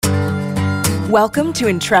Welcome to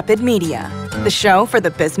Intrepid Media, the show for the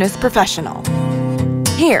business professional.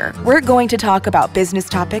 Here, we're going to talk about business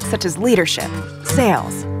topics such as leadership,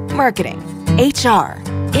 sales, marketing, HR,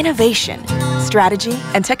 innovation, strategy,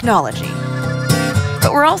 and technology.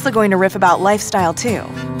 But we're also going to riff about lifestyle too,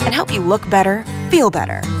 and help you look better, feel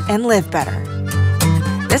better, and live better.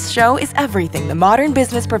 This show is everything the modern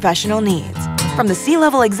business professional needs, from the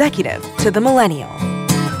C-level executive to the millennial.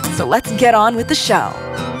 So let's get on with the show.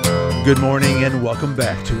 Good morning and welcome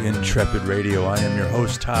back to Intrepid Radio. I am your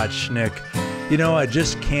host, Todd Schnick. You know, I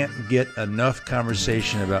just can't get enough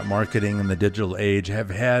conversation about marketing in the digital age. I've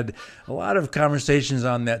had a lot of conversations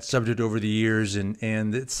on that subject over the years, and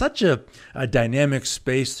it's such a dynamic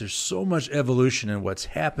space. There's so much evolution in what's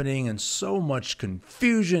happening and so much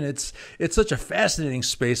confusion. It's such a fascinating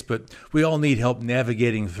space, but we all need help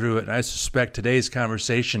navigating through it, and I suspect today's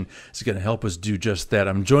conversation is going to help us do just that.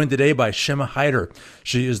 I'm joined today by Shama Hyder.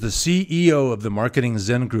 She is the CEO of the Marketing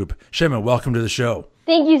Zen Group. Shama, welcome to the show.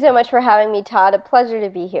 Thank you so much for having me, Todd. A pleasure to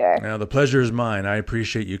be here. Now, the pleasure is mine. I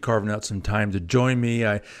appreciate you carving out some time to join me.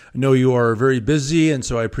 I know you are very busy, and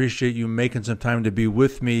so I appreciate you making some time to be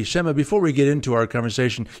with me. Shama, before we get into our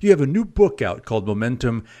conversation, you have a new book out called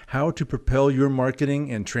Momentum, How to Propel Your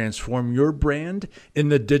Marketing and Transform Your Brand in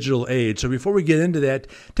the Digital Age. So before we get into that,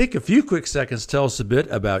 take a few quick seconds, tell us a bit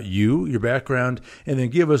about you, your background, and then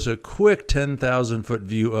give us a quick 10,000-foot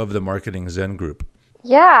view of the Marketing Zen Group.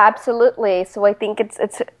 Yeah, absolutely. So I think it's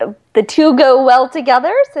the two go well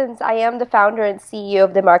together, since I am the founder and CEO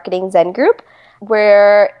of the Marketing Zen Group.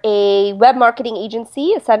 We're a web marketing agency.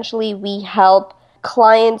 Essentially, we help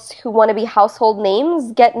clients who want to be household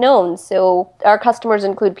names get known. So our customers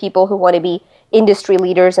include people who want to be industry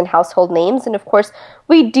leaders and household names. And of course,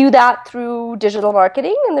 we do that through digital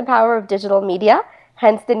marketing and the power of digital media.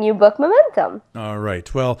 Hence the new book, Momentum. All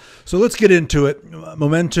right. Well, so let's get into it.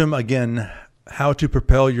 Momentum, again, how to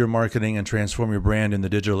propel your marketing and transform your brand in the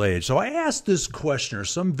digital age. So I asked this question, or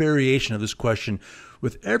some variation of this question,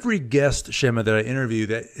 with every guest, Shama, that I interview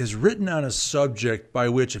that is written on a subject by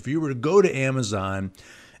which, if you were to go to Amazon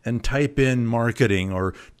and type in marketing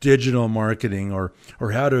or digital marketing or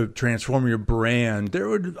how to transform your brand, there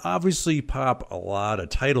would obviously pop a lot of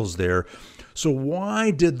titles there. So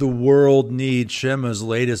why did the world need Shama's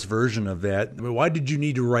latest version of that? Why did you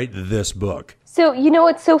need to write this book? So, you know,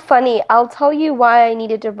 it's so funny. I'll tell you why I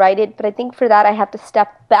needed to write it, but I think for that I have to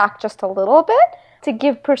step back just a little bit to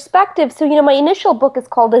give perspective. So, you know, my initial book is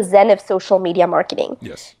called The Zen of Social Media Marketing.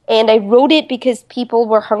 Yes. And I wrote it because people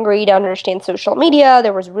were hungry to understand social media.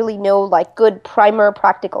 There was really no good primer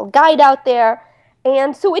practical guide out there.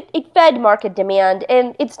 And so it fed market demand,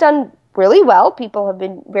 and it's done really well. People have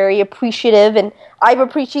been very appreciative, and I've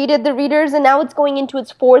appreciated the readers, and now it's going into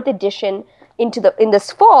its fourth edition in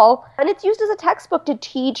this fall, and it's used as a textbook to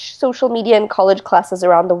teach social media in college classes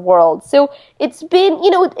around the world. So it's been,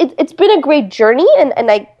 it's been a great journey,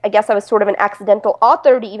 and I guess I was sort of an accidental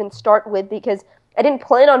author to even start with, because I didn't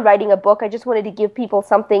plan on writing a book. I just wanted to give people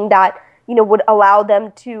something that, would allow them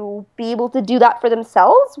to be able to do that for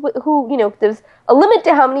themselves, there's a limit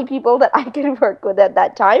to how many people that I can work with at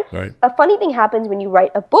that time. Right. A funny thing happens when you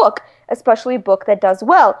write a book, especially a book that does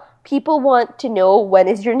well. People want to know, when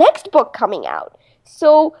is your next book coming out?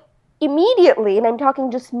 So immediately, and I'm talking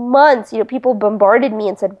just months, people bombarded me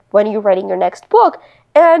and said, when are you writing your next book?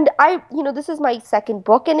 And this is my second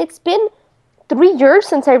book, and it's been 3 years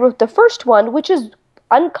since I wrote the first one, which is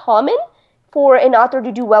uncommon for an author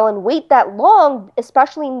to do well and wait that long,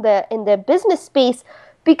 especially in the business space,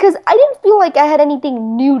 because I didn't feel like I had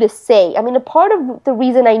anything new to say. I mean, a part of the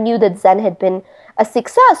reason I knew that Zen had been a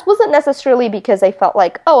success wasn't necessarily because I felt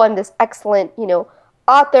like, oh, I'm this excellent,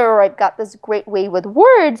 author, or I've got this great way with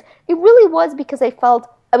words. It really was because I felt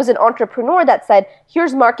I was an entrepreneur that said,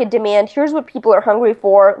 here's market demand, here's what people are hungry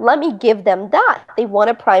for, let me give them that. They want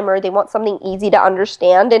a primer, they want something easy to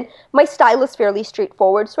understand, and my style is fairly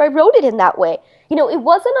straightforward, so I wrote it in that way. It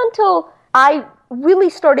wasn't until I really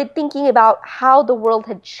started thinking about how the world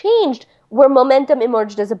had changed where Momentum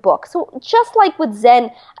emerged as a book. So just like with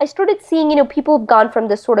Zen, I started seeing, people have gone from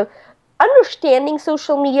this sort of understanding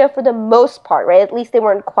social media for the most part, right? At least they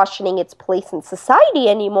weren't questioning its place in society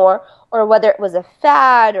anymore, or whether it was a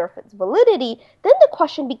fad or if it's validity. Then the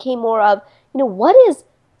question became more of,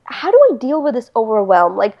 how do I deal with this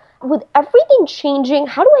overwhelm? Like, with everything changing,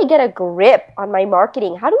 how do I get a grip on my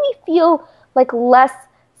marketing? How do we feel like less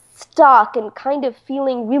stuck and kind of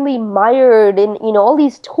feeling really mired in, all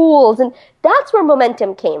these tools. And that's where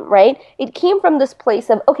momentum came, right? It came from this place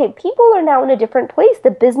of, okay, people are now in a different place.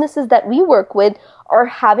 The businesses that we work with are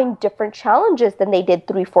having different challenges than they did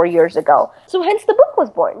 3-4 years ago. So hence the book was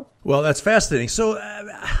born. Well, that's fascinating. So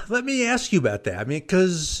let me ask you about that. I mean,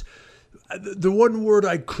 because the one word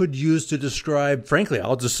I could use to describe, frankly,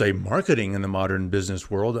 I'll just say marketing in the modern business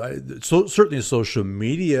world. Certainly social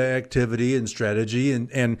media activity and strategy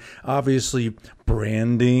and obviously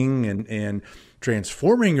branding and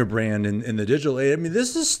transforming your brand in the digital age. I mean,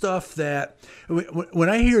 this is stuff that when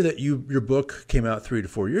I hear that your book came out 3 to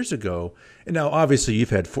 4 years ago, and now obviously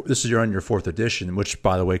you're on your 4th edition, which,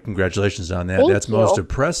 by the way, congratulations on that. Thank That's you. most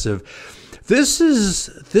impressive. This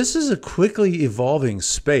is a quickly evolving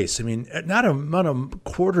space. I mean, not a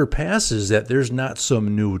quarter passes that there's not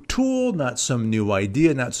some new tool, not some new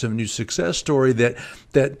idea, not some new success story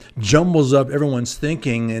that jumbles up everyone's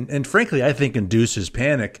thinking and frankly, I think induces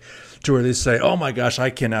panic to where they say, "Oh my gosh, I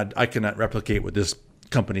cannot replicate what this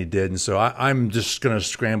company did, and so I'm just going to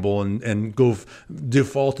scramble and go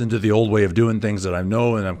default into the old way of doing things that I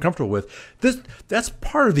know and I'm comfortable with." That's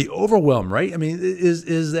part of the overwhelm, right? I mean,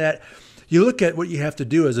 is that you look at what you have to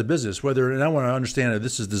do as a business, and I want to understand if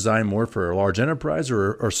this is designed more for a large enterprise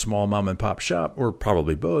or a small mom and pop shop, or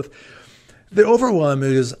probably both. The overwhelm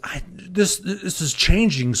is this is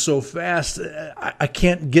changing so fast. I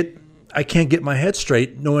can't get my head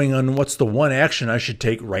straight knowing on what's the one action I should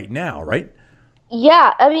take right now, right?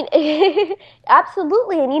 Yeah, I mean,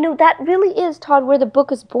 absolutely. And, that really is, Todd, where the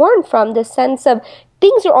book is born from, the sense of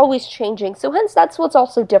things are always changing. So hence, that's what's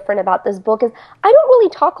also different about this book is I don't really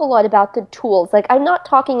talk a lot about the tools. Like, I'm not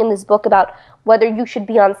talking in this book about whether you should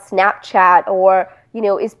be on Snapchat or,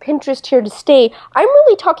 is Pinterest here to stay. I'm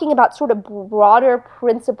really talking about sort of broader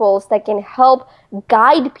principles that can help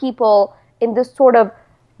guide people in this sort of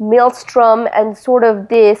maelstrom and sort of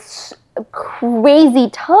this crazy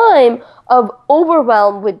time of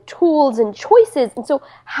overwhelm with tools and choices. And so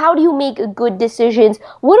how do you make good decisions?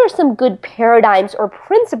 What are some good paradigms or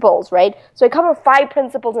principles, right? So I cover 5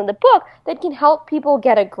 principles in the book that can help people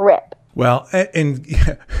get a grip. Well, and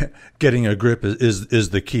getting a grip is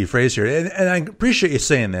the key phrase here. And I appreciate you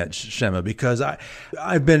saying that, Shama, because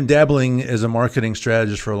I've been dabbling as a marketing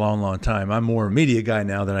strategist for a long, long time. I'm more a media guy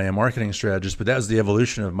now than I am marketing strategist, but that was the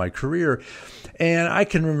evolution of my career. And I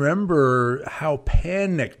can remember how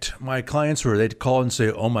panicked my clients were. They'd call and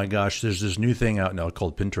say, "Oh my gosh, there's this new thing out now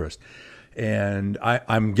called Pinterest." And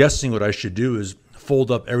I'm guessing what I should do is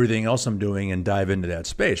fold up everything else I'm doing and dive into that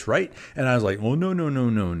space, right? And I was like, well, no.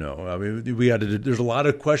 I mean, there's a lot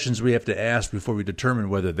of questions we have to ask before we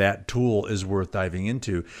determine whether that tool is worth diving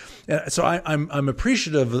into. So I'm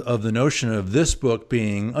appreciative of the notion of this book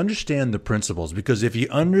being understand the principles, because if you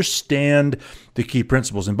understand the key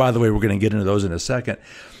principles, and by the way, we're going to get into those in a second.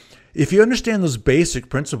 If you understand those basic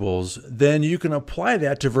principles, then you can apply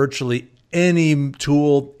that to virtually any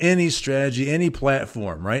tool, any strategy, any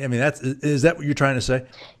platform, right? I mean, is that what you're trying to say?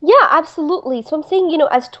 Yeah, absolutely. So I'm saying,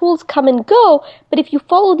 as tools come and go, but if you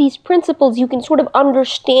follow these principles, you can sort of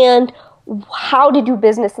understand how to do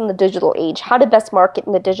business in the digital age, how to best market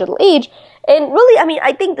in the digital age. And really, I mean,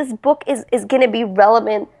 I think this book is going to be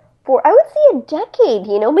relevant for, I would say, a decade,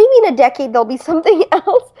 maybe in a decade there'll be something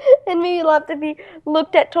else and maybe it'll have to be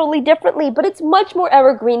looked at totally differently, but it's much more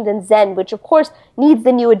evergreen than Zen, which of course needs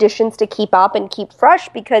the new additions to keep up and keep fresh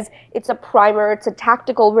because it's a primer, it's a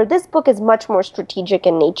tactical, where this book is much more strategic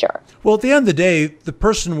in nature. Well, at the end of the day, the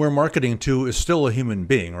person we're marketing to is still a human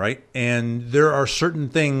being, right? And there are certain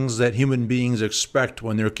things that human beings expect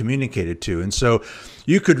when they're communicated to. And so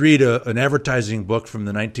you could read an advertising book from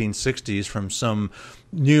the 1960s from some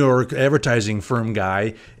New York advertising firm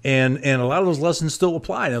guy, and a lot of those lessons still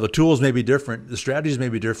apply. Now, the tools may be different, the strategies may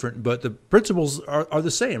be different, but the principles are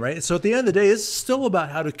the same, right? So at the end of the day, it's still about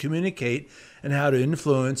how to communicate and how to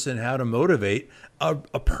influence and how to motivate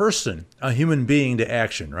a person, a human being to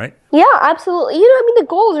action, right? Yeah, absolutely. The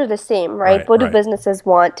goals are the same, right? What do businesses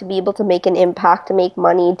want? To be able to make an impact, to make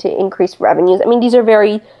money, to increase revenues. I mean, these are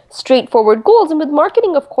very straightforward goals. And with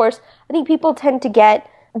marketing, of course, I think people tend to get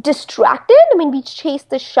distracted. I mean, we chase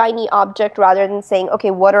the shiny object rather than saying,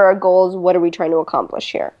 okay, what are our goals? What are we trying to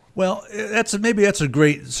accomplish here? Well, that's a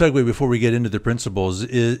great segue before we get into the principles.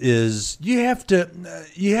 Is you have to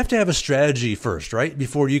have a strategy first, right?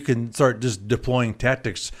 Before you can start just deploying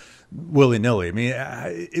tactics willy-nilly.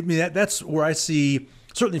 I mean, that's where I see,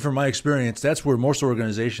 certainly from my experience, that's where most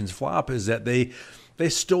organizations flop, is that they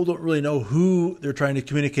still don't really know who they're trying to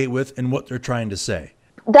communicate with and what they're trying to say.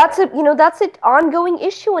 That's an ongoing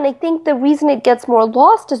issue, and I think the reason it gets more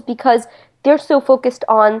lost is because they're so focused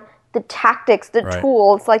on the tactics, the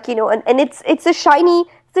tools, like, and it's a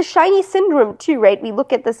shiny syndrome too, right? We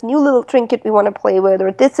look at this new little trinket we want to play with,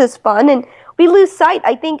 or this is fun, and we lose sight.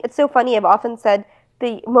 I think it's so funny. I've often said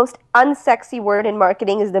the most unsexy word in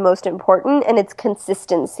marketing is the most important, and it's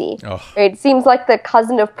consistency. Oh. Right? It seems like the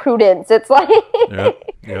cousin of prudence. It's like,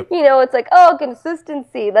 yep. It's like, oh,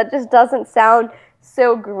 consistency. That just doesn't sound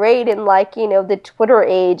so great in like, the Twitter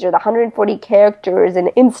age or the 140 characters and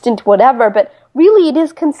instant whatever. But really, it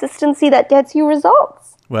is consistency that gets you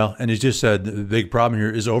results. Well, and as you said, the big problem here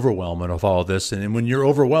is overwhelmment of all this. And when you're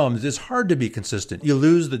overwhelmed, it's hard to be consistent. You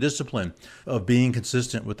lose the discipline of being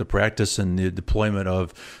consistent with the practice and the deployment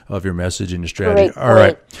of your message and your strategy. All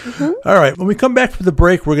right. Mm-hmm. All right. When we come back from the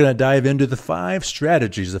break, we're going to dive into the 5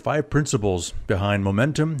 strategies, the 5 principles behind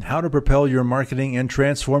momentum, how to propel your marketing and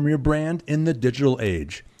transform your brand in the digital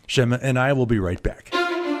age. Shama and I will be right back.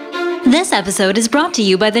 This episode is brought to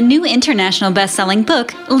you by the new international best-selling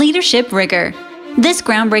book, Leadership Rigor. This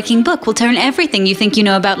groundbreaking book will turn everything you think you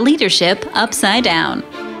know about leadership upside down.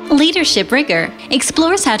 Leadership Rigor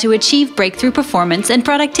explores how to achieve breakthrough performance and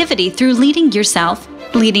productivity through leading yourself,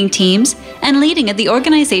 leading teams, and leading at the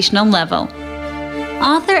organizational level.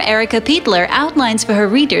 Author Erica Pietler outlines for her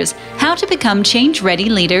readers how to become change-ready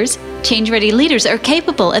leaders. Change-ready leaders are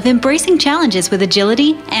capable of embracing challenges with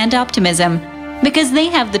agility and optimism because they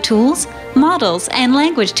have the tools, models, and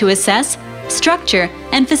language to assess, structure,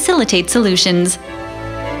 and facilitate solutions.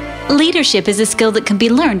 Leadership is a skill that can be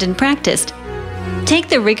learned and practiced. Take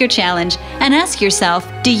the Rigor Challenge and ask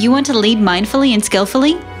yourself, do you want to lead mindfully and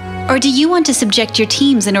skillfully? Or do you want to subject your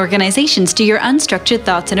teams and organizations to your unstructured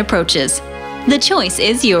thoughts and approaches? The choice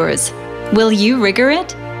is yours. Will you rigor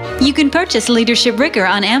it? You can purchase Leadership Rigor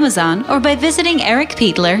on Amazon or by visiting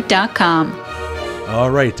ericpietler.com. All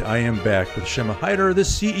right, I am back with Shama Hyder, the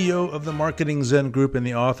CEO of the Marketing Zen Group and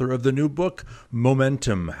the author of the new book,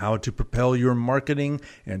 Momentum, How to Propel Your Marketing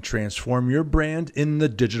and Transform Your Brand in the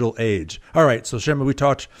Digital Age. All right, so Shama, we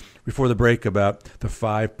talked before the break about the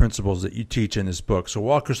 5 principles that you teach in this book. So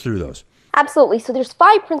walk us through those. Absolutely. So there's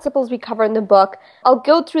 5 principles we cover in the book. I'll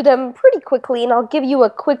go through them pretty quickly, and I'll give you a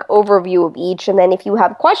quick overview of each. And then if you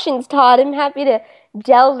have questions, Todd, I'm happy to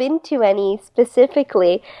delve into any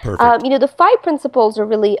specifically. Perfect. The 5 principles are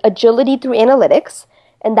really agility through analytics,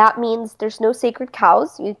 and that means there's no sacred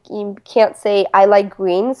cows. You can't say, I like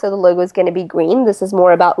green, so the logo is going to be green. This is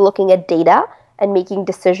more about looking at data and making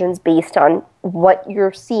decisions based on what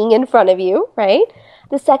you're seeing in front of you, right?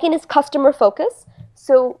 The second is customer focus.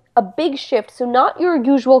 So a big shift. So not your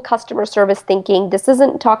usual customer service thinking. This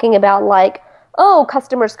isn't talking about like, oh,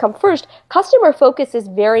 customers come first. Customer focus is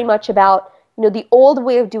very much about, the old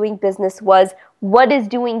way of doing business was what is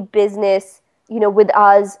doing business, with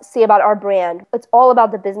us, say about our brand. It's all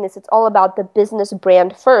about the business. It's all about the business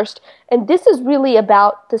brand first. And this is really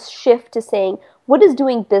about this shift to saying, what is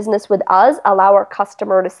doing business with us? Allow our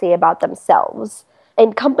customer to say about themselves.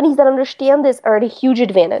 And companies that understand this are at a huge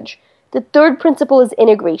advantage. The third principle is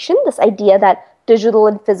integration, this idea that digital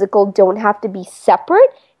and physical don't have to be separate.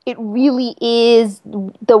 It really is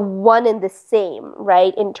the one and the same,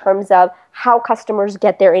 right, in terms of how customers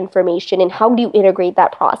get their information and how do you integrate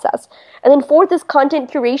that process. And then fourth is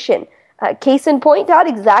content curation. Case in point, Todd,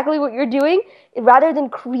 exactly what you're doing. Rather than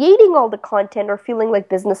creating all the content or feeling like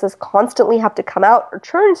businesses constantly have to come out or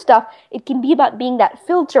churn stuff, it can be about being that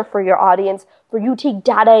filter for your audience where you take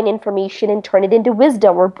data and information and turn it into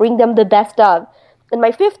wisdom or bring them the best of. And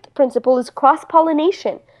my fifth principle is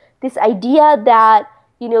cross-pollination. This idea that,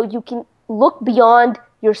 you can look beyond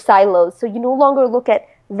your silos. So you no longer look at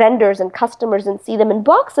vendors and customers and see them in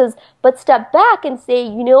boxes, but step back and say,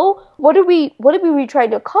 what are we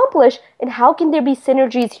trying to accomplish, and how can there be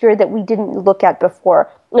synergies here that we didn't look at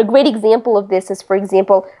before? And a great example of this is, for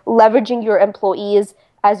example, leveraging your employees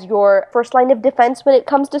as your first line of defense when it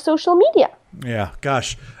comes to social media. Yeah,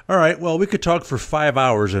 gosh. All right. Well, we could talk for 5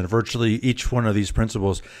 hours on virtually each one of these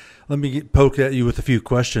principles. Let me poke at you with a few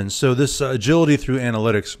questions. So this agility through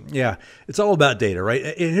analytics, yeah, it's all about data, right?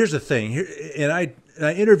 And here's the thing, and I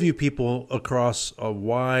interview people across a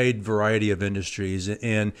wide variety of industries,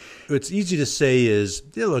 and what's easy to say is,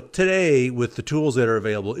 look, today with the tools that are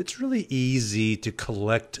available, it's really easy to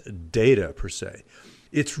collect data per se.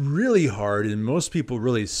 It's really hard, and most people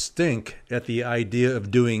really stink at the idea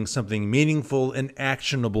of doing something meaningful and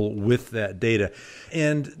actionable with that data.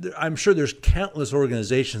 And I'm sure there's countless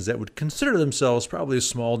organizations that would consider themselves probably a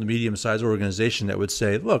small to medium-sized organization that would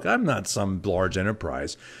say, look, I'm not some large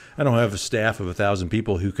enterprise. I don't have a staff of 1,000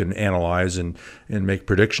 people who can analyze and make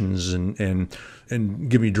predictions and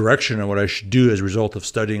give me direction on what I should do as a result of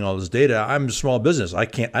studying all this data. I'm a small business. I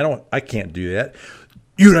can't do that.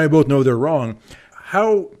 You and I both know they're wrong.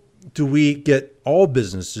 How do we get all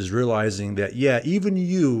businesses realizing that, yeah, even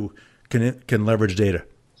you can leverage data?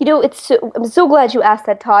 You know, I'm so glad you asked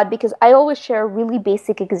that, Todd, because I always share a really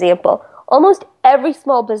basic example. Almost every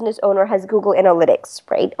small business owner has Google Analytics,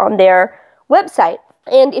 right, on their website.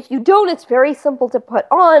 And if you don't, it's very simple to put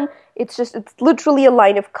on. It's literally a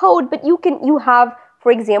line of code, but you have,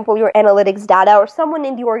 for example, your analytics data or someone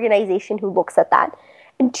in the organization who looks at that.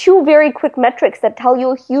 And two very quick metrics that tell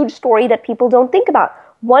you a huge story that people don't think about.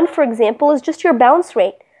 One, for example, is just your bounce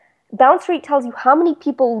rate. Bounce rate tells you how many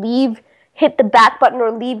people hit the back button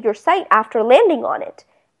or leave your site after landing on it.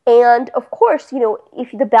 And of course, you know,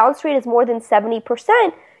 if the bounce rate is more than 70%,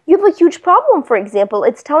 you have a huge problem. For example,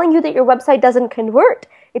 it's telling you that your website doesn't convert.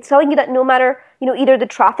 It's telling you that no matter, you know, either the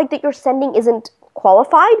traffic that you're sending isn't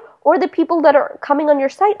qualified or the people that are coming on your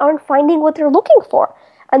site aren't finding what they're looking for.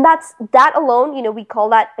 And that alone, you know, we call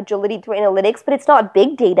that agility through analytics, but it's not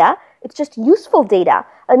big data. It's just useful data.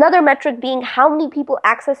 Another metric being how many people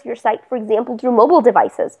access your site, for example, through mobile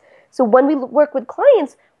devices. So when we work with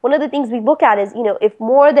clients, one of the things we look at is, you know, if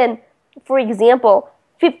more than, for example,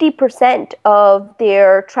 50% of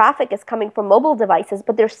their traffic is coming from mobile devices,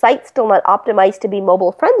 but their site's still not optimized to be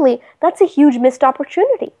mobile friendly, that's a huge missed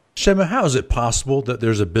opportunity. Shama, how is it possible that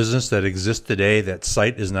there's a business that exists today that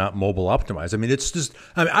site is not mobile optimized? I mean,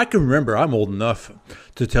 I can remember, I'm old enough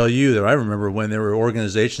to tell you that I remember when there were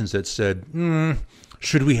organizations that said,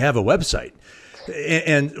 should we have a website?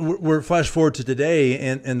 And we're flash forward to today,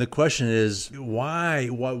 and the question is, why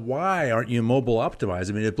aren't you mobile optimized?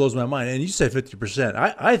 I mean, it blows my mind. And you said 50%.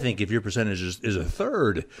 I think if your percentage is a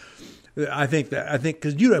third, I think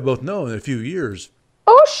because you and I both know in a few years.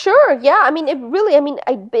 Oh, sure. Yeah. I mean,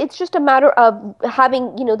 it's just a matter of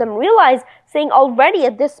having, you know, them realize, saying already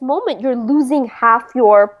at this moment, you're losing half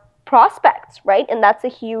your prospects, right? And that's a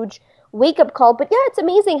huge wake-up call. But yeah, it's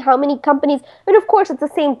amazing how many companies, and of course, it's the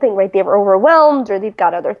same thing, right? They're overwhelmed or they've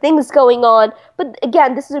got other things going on. But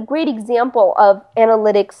again, this is a great example of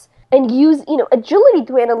analytics and use, you know, agility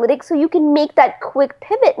through analytics so you can make that quick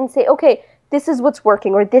pivot and say, okay, this is what's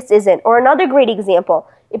working or this isn't. Or another great example,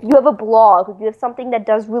 if you have a blog, if you have something that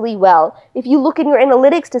does really well, if you look in your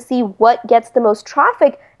analytics to see what gets the most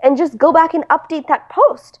traffic and just go back and update that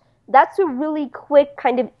post. That's a really quick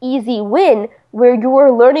kind of easy win where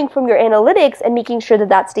you're learning from your analytics and making sure that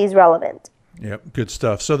that stays relevant. Yep, good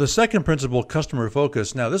stuff. So the second principle, customer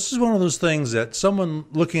focus. Now, this is one of those things that someone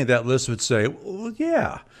looking at that list would say, well,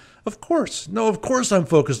 yeah, of course. No, of course I'm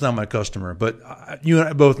focused on my customer. But you and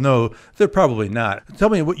I both know they're probably not. Tell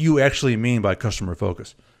me what you actually mean by customer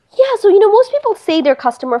focus. Yeah, so, you know, most people say they're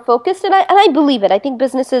customer focused, and I believe it. I think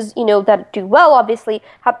businesses, you know, that do well, obviously,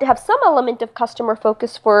 have to have some element of customer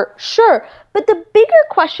focus for sure. But the bigger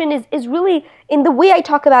question is really, in the way I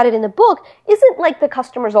talk about it in the book, isn't like the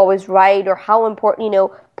customer's always right or how important, you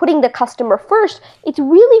know, putting the customer first. It's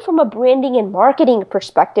really from a branding and marketing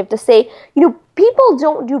perspective to say, you know, people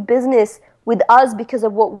don't do business with us because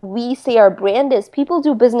of what we say our brand is. People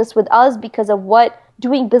do business with us because of what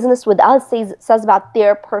doing business with us says about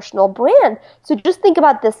their personal brand. So just think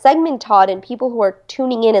about this segment, Todd, and people who are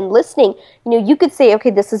tuning in and listening. You know, you could say, okay,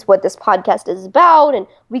 this is what this podcast is about, and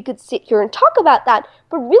we could sit here and talk about that.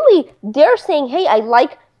 But really, they're saying, hey, I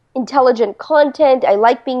like intelligent content. I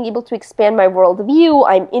like being able to expand my worldview.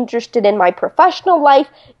 I'm interested in my professional life.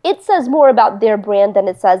 It says more about their brand than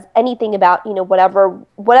it says anything about, you know,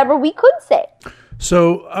 whatever we could say.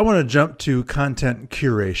 So I want to jump to content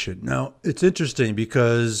curation. Now, it's interesting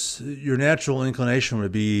because your natural inclination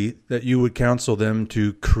would be that you would counsel them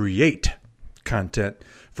to create content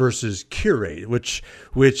versus curate, which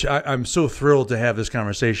I'm so thrilled to have this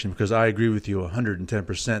conversation because I agree with you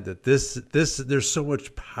 110% that there's so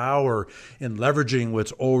much power in leveraging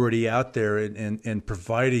what's already out there and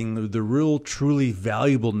providing the real, truly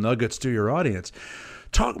valuable nuggets to your audience.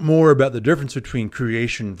 Talk more about the difference between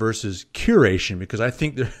creation versus curation, because I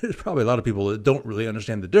think there's probably a lot of people that don't really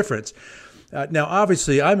understand the difference. Now,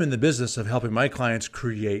 obviously, I'm in the business of helping my clients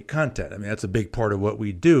create content. I mean, that's a big part of what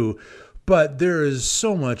we do. But there is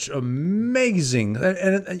so much amazing,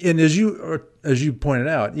 and as you pointed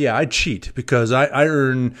out, yeah, I cheat because I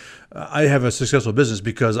have a successful business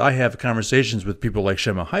because I have conversations with people like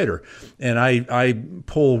Shama Hyder, and I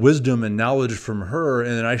pull wisdom and knowledge from her,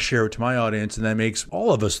 and then I share it to my audience, and that makes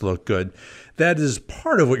all of us look good. That is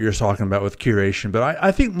part of what you're talking about with curation, but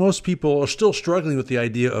I think most people are still struggling with the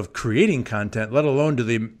idea of creating content, let alone do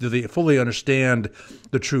they fully understand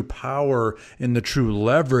the true power and the true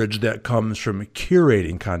leverage that comes from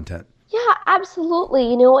curating content. Yeah, absolutely.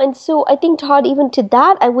 You know, and so I think, Todd, even to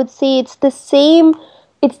that, I would say it's the same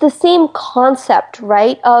concept,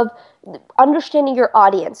 right? Of understanding your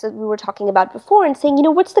audience, as we were talking about before, and saying,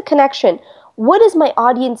 what's the connection? What does my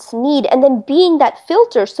audience need? And then being that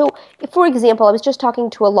filter. So, for example, I was just talking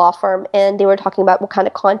to a law firm, and they were talking about what kind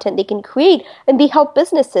of content they can create, and they help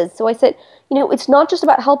businesses. So I said, it's not just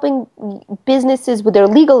about helping businesses with their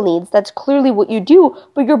legal needs. That's clearly what you do.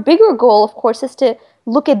 But your bigger goal, of course, is to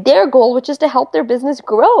look at their goal, which is to help their business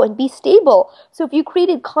grow and be stable. So if you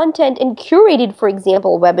created content and curated, for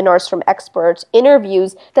example, webinars from experts,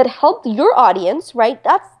 interviews that helped your audience, right?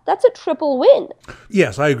 That's a triple win.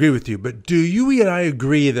 Yes, I agree with you. But do you and I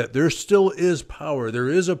agree that there still is power? There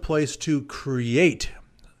is a place to create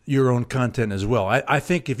your own content as well. I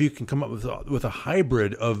think if you can come up with a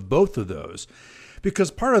hybrid of both of those,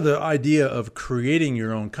 because part of the idea of creating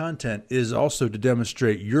your own content is also to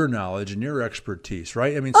demonstrate your knowledge and your expertise,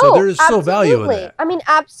 right? I mean, so there is still value in that. I mean,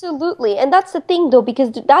 absolutely. And that's the thing, though,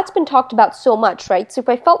 because that's been talked about so much, right? So if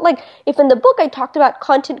I felt like if in the book I talked about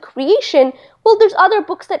content creation, well, there's other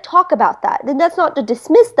books that talk about that. And that's not to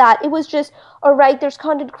dismiss that. It was just, all right, there's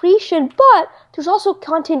content creation, but there's also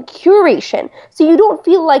content curation. So you don't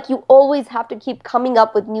feel like you always have to keep coming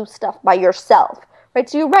up with new stuff by yourself. Right,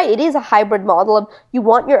 so you're right, it is a hybrid model of you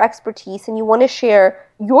want your expertise and you want to share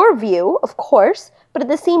your view, of course, but at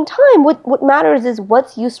the same time, what matters is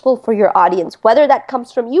what's useful for your audience, whether that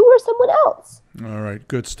comes from you or someone else. All right,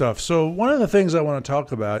 good stuff. So one of the things I want to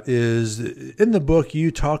talk about is in the book, you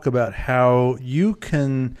talk about how you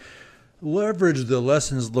can leverage the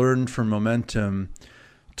lessons learned from Momentum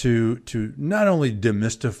to not only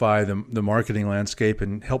demystify the marketing landscape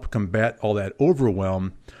and help combat all that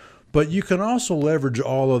overwhelm, but you can also leverage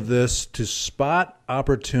all of this to spot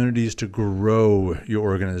opportunities to grow your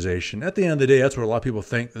organization. At the end of the day, that's what a lot of people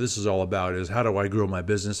think this is all about, is how do I grow my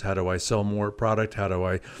business? How do I sell more product? How do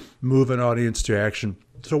I move an audience to action?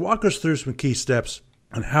 So walk us through some key steps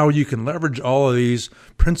on how you can leverage all of these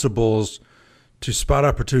principles to spot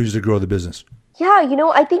opportunities to grow the business. Yeah,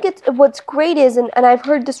 I think what's great is, and I've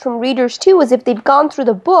heard this from readers too, is if they've gone through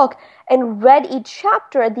the book and read each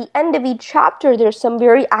chapter, at the end of each chapter, there's some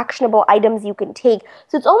very actionable items you can take.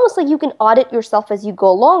 So it's almost like you can audit yourself as you go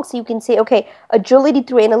along. So you can say, okay, agility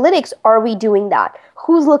through analytics, are we doing that?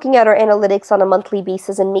 Who's looking at our analytics on a monthly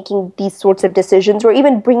basis and making these sorts of decisions, or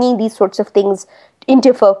even bringing these sorts of things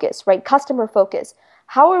into focus, right? Customer focus.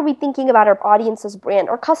 How are we thinking about our audience's brand,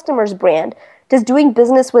 our customer's brand? Does doing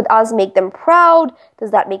business with us make them proud?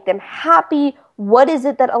 Does that make them happy? What is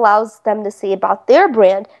it that allows them to say about their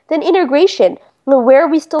brand? Then integration. Where are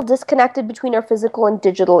we still disconnected between our physical and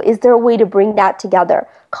digital? Is there a way to bring that together?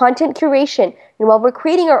 Content curation. And while we're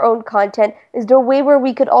creating our own content, is there a way where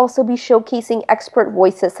we could also be showcasing expert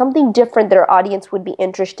voices, something different that our audience would be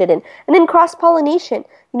interested in? And then cross-pollination.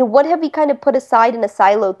 What have we kind of put aside in a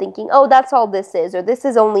silo thinking, oh, that's all this is, or this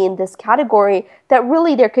is only in this category, that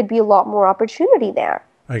really there could be a lot more opportunity there.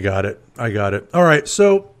 I got it. All right.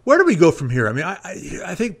 So where do we go from here? I mean,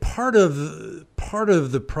 I think part of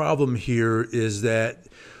the problem here is that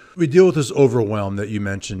we deal with this overwhelm that you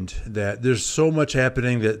mentioned, that there's so much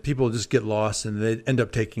happening that people just get lost and they end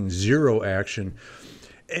up taking zero action,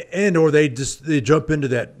 and or they jump into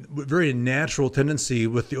that very natural tendency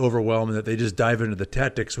with the overwhelm, and that they just dive into the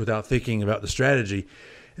tactics without thinking about the strategy.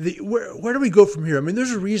 Where do we go from here? I mean,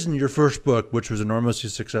 there's a reason your first book, which was enormously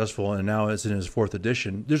successful, and now it's in its fourth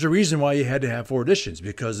edition. There's a reason why you had to have 4 editions,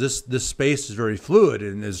 because this space is very fluid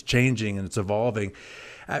and is changing and it's evolving.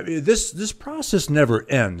 I mean, this process never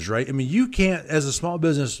ends, right? I mean, you can't, as a small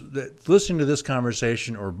business, listening to this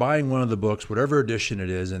conversation or buying one of the books, whatever edition it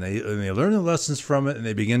is, and they learn the lessons from it and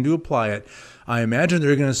they begin to apply it. I imagine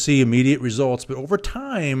they're going to see immediate results, but over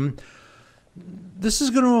time, this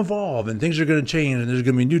is going to evolve and things are going to change, and there's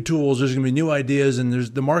going to be new tools, there's going to be new ideas, and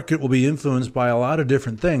the market will be influenced by a lot of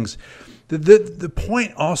different things. The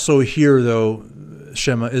point also here, though,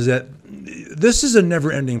 Shama, is that this is a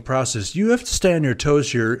never-ending process. You have to stay on your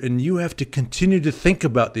toes here, and you have to continue to think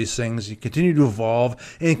about these things, you continue to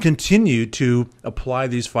evolve, and continue to apply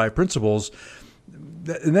these 5 principles.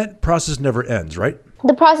 And that process never ends, right?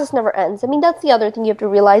 The process never ends. I mean, that's the other thing you have to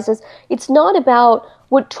realize is it's not about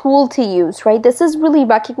what tool to use, right? This is really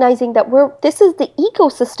recognizing that this is the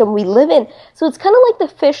ecosystem we live in. So it's kind of like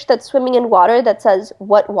the fish that's swimming in water that says,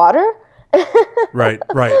 what water? Right,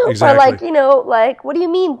 exactly. Or what do you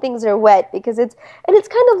mean things are wet? Because it's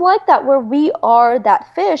kind of like that, where we are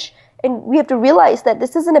that fish, and we have to realize that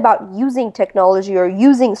this isn't about using technology or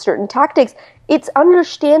using certain tactics. It's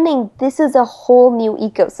understanding this is a whole new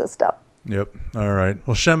ecosystem. Yep. All right.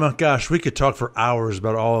 Well, Shama, gosh, we could talk for hours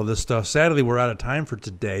about all of this stuff. Sadly, we're out of time for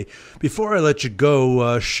today. Before I let you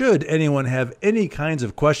go, should anyone have any kinds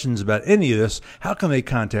of questions about any of this, how can they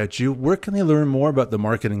contact you? Where can they learn more about the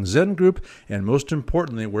Marketing Zen Group? And most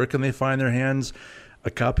importantly, where can they find their hands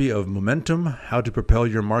a copy of Momentum, How to Propel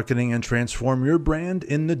Your Marketing and Transform Your Brand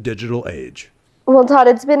in the Digital Age? Well, Todd,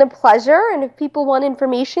 it's been a pleasure. And if people want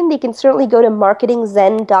information, they can certainly go to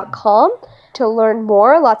marketingzen.com to learn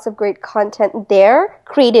more. Lots of great content there,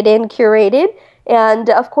 created and curated. And,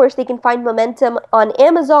 of course, they can find Momentum on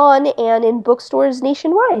Amazon and in bookstores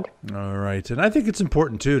nationwide. All right. And I think it's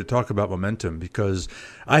important, too, to talk about momentum because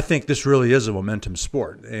I think this really is a momentum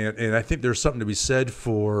sport. And I think there's something to be said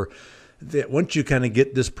for that once you kind of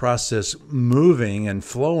get this process moving and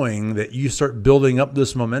flowing, that you start building up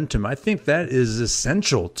this momentum. I think that is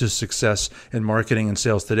essential to success in marketing and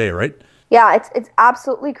sales today, right? Yeah, it's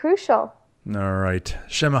absolutely crucial. All right.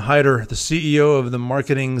 Shama Hyder, the CEO of the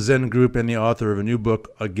Marketing Zen Group and the author of a new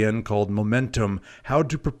book, again, called Momentum, How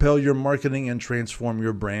to Propel Your Marketing and Transform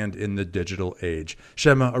Your Brand in the Digital Age.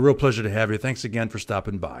 Shama, a real pleasure to have you. Thanks again for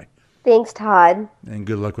stopping by. Thanks, Todd. And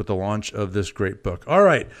good luck with the launch of this great book. All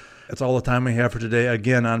right. That's all the time we have for today.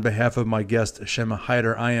 Again, on behalf of my guest, Shama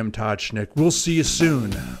Hyder, I am Todd Schnick. We'll see you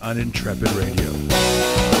soon on Intrepid Radio.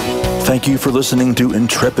 Thank you for listening to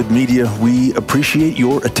Intrepid Media. We appreciate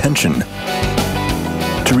your attention.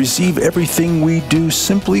 To receive everything we do,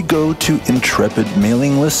 simply go to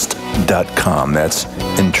intrepidmailinglist.com. That's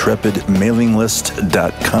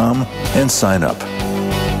intrepidmailinglist.com and sign up.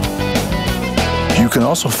 You can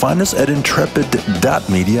also find us at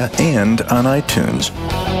intrepid.media and on iTunes.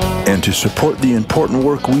 And to support the important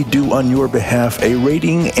work we do on your behalf, a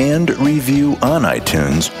rating and review on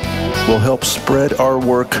iTunes will help spread our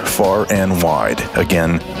work far and wide.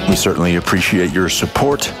 Again, we certainly appreciate your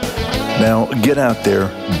support. Now, get out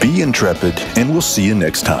there, be intrepid, and we'll see you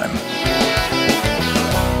next time.